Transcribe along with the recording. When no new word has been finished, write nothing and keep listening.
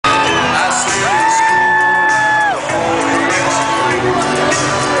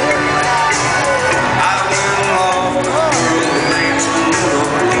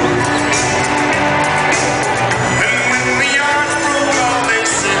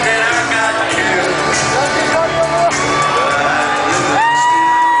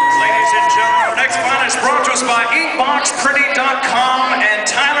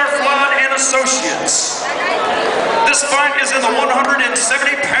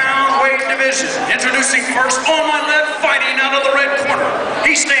Introducing first, on my left, fighting out of the red corner.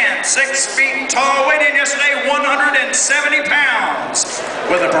 He stands 6 feet tall, weighed in yesterday 170 pounds.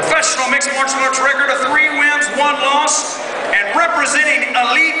 With a professional mixed martial arts record of 3 wins, 1 loss, and representing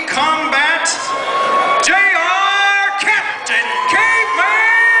Elite Combat, J.R. Captain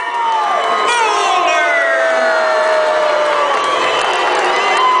Caveman Boulder!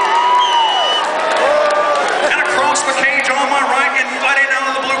 And across the cage on my right and fighting out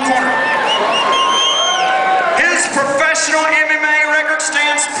of the blue corner. His professional MMA record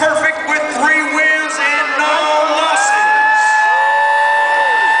stands perfect with 3 wins and no losses.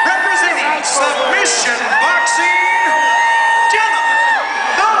 Representing submission boxing, Jonathan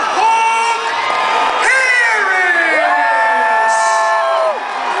the Hawk Harris.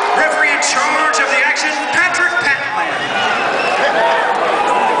 Referee in charge of the action, Patrick Patman.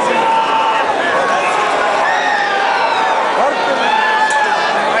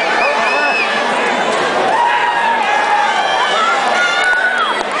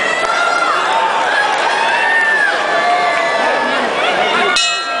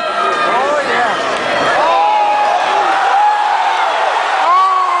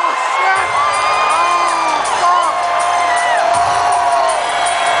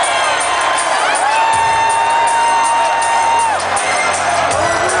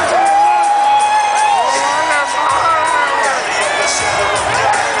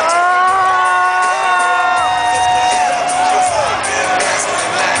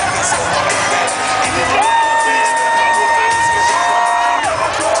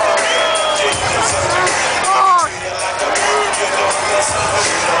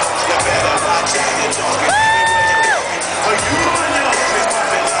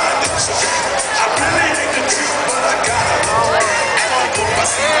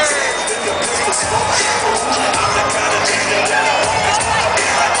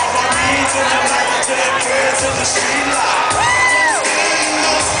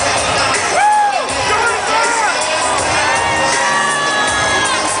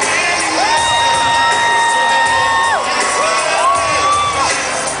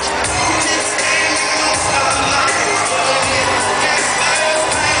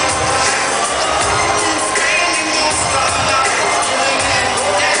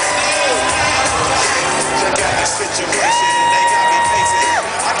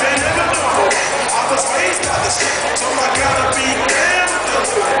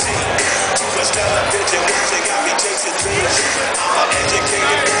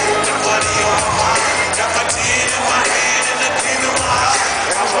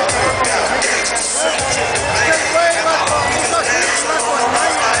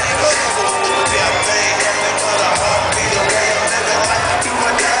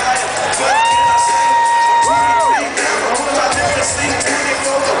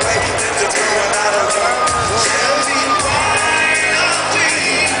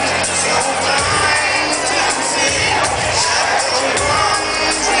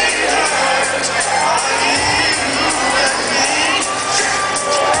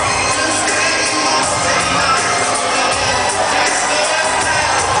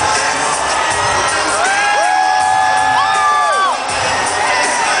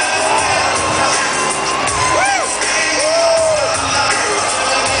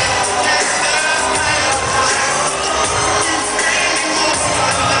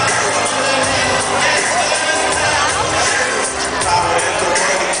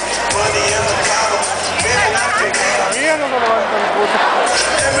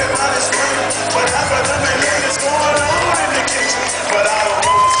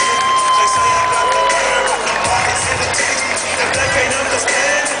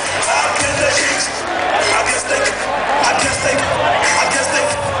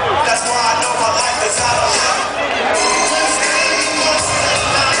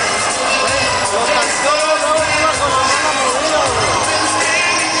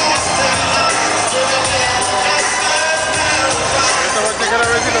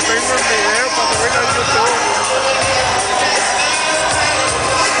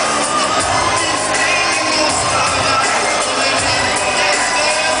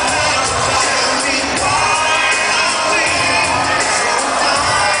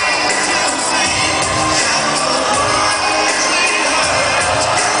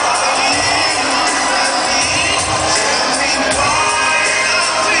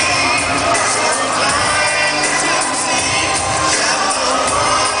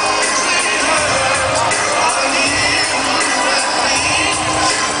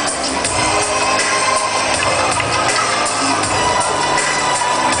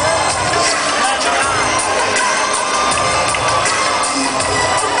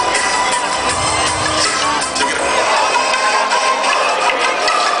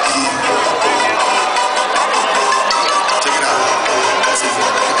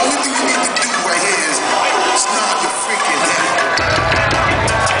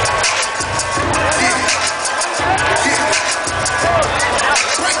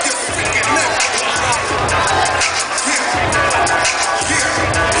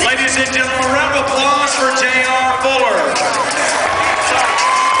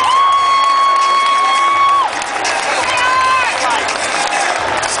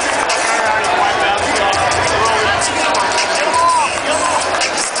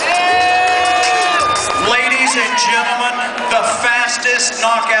 and gentlemen, the fastest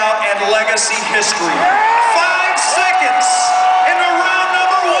knockout in legacy history. 5 seconds into round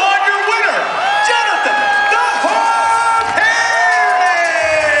number 1, your winner, Jonathan the Hawk